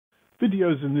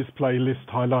Videos in this playlist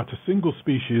highlight a single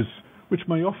species which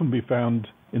may often be found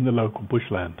in the local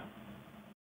bushland.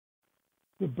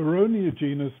 The Boronia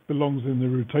genus belongs in the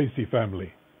Rutaceae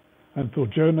family, and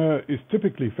thujona is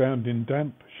typically found in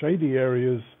damp, shady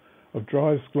areas of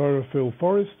dry sclerophyll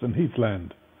forest and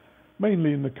heathland,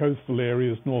 mainly in the coastal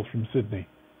areas north from Sydney.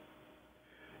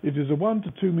 It is a 1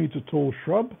 to 2 metre tall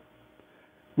shrub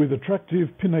with attractive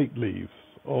pinnate leaves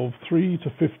of 3 to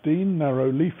 15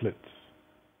 narrow leaflets.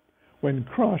 When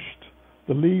crushed,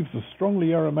 the leaves are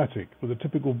strongly aromatic with a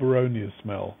typical boronia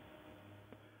smell.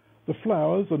 The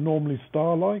flowers are normally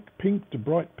star-like, pink to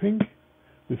bright pink,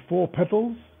 with 4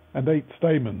 petals and 8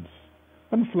 stamens,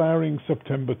 and flowering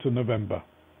September to November.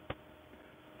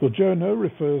 Thujona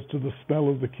refers to the smell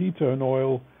of the ketone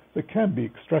oil that can be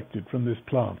extracted from this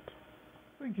plant.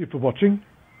 Thank you for watching.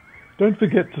 Don't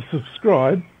forget to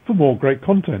subscribe for more great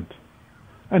content,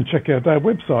 and check out our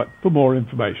website for more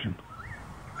information.